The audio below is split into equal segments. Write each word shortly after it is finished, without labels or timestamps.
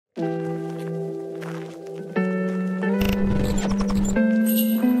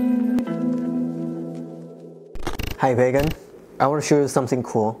Hi Vegan, I want to show you something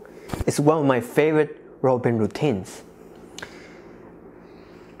cool. It's one of my favorite rubber band routines.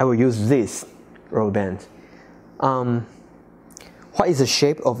 I will use this rubber band. What is the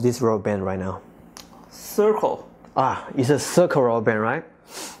shape of this rubber band right now? Circle. It's a circle rubber band, right?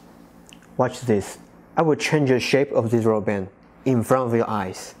 Watch this. I will change the shape of this rubber band in front of your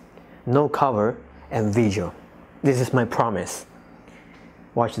eyes. No cover and visual. This is my promise.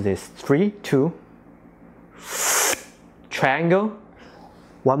 Watch this. 3, 2, triangle.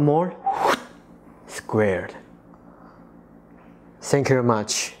 One more, squared. Thank you very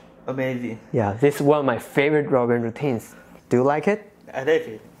much. Amazing. Yeah, this is one of my favorite rubber band routines. Do you like it? I like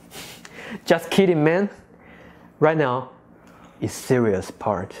it. Just kidding, man. Right now, it's serious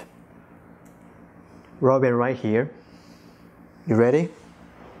part. Rubber band right here. You ready?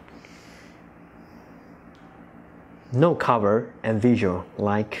 No cover and visual,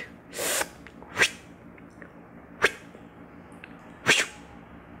 like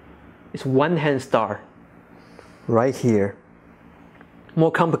it's one hand star right here.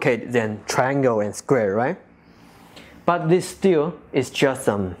 More complicated than triangle and square, right? But this still is just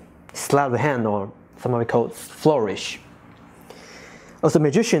sleight of hand, or somebody calls flourish. As a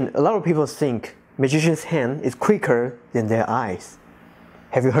magician, a lot of people think magician's hand is quicker than their eyes.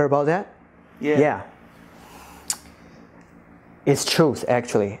 Have you heard about that? Yeah. It's true,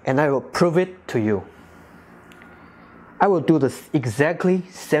 actually, and I will prove it to you. I will do the exactly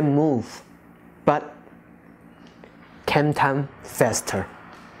same move, but 10 times faster.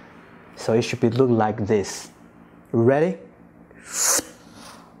 So it should look like this. Ready?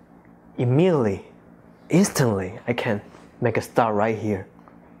 Immediately, instantly, I can make a star right here.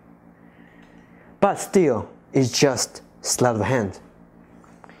 But still, it's just sleight of hand.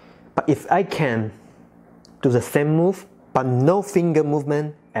 But if I can do the same move, but no finger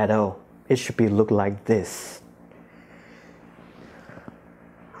movement at all, it should look like this.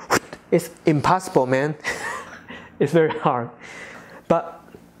 It's impossible, man. It's very hard. But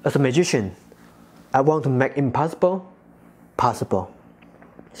as a magician, I want to make impossible possible.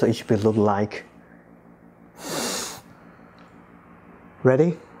 So it should look like.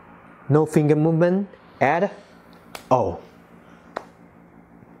 Ready? No finger movement at all.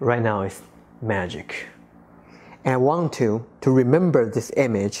 Right now it's magic. And I want to remember this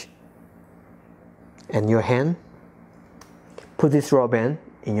image. And your hand, put this rubber band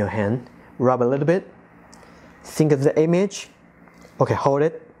in your hand, rub a little bit, think of the image. Okay, hold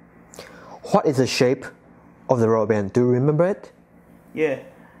it. What is the shape of the rubber band? Do you remember it? Yeah.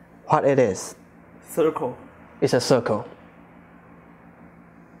 What it is? Circle. It's a circle.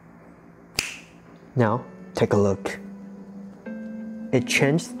 Now, take a look. It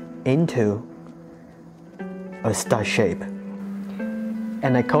changed into a star shape.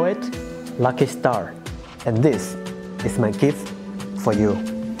 And I call it Lucky Star. And this is my gift for you.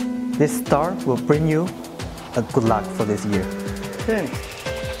 This star will bring you a good luck for this year. Thanks.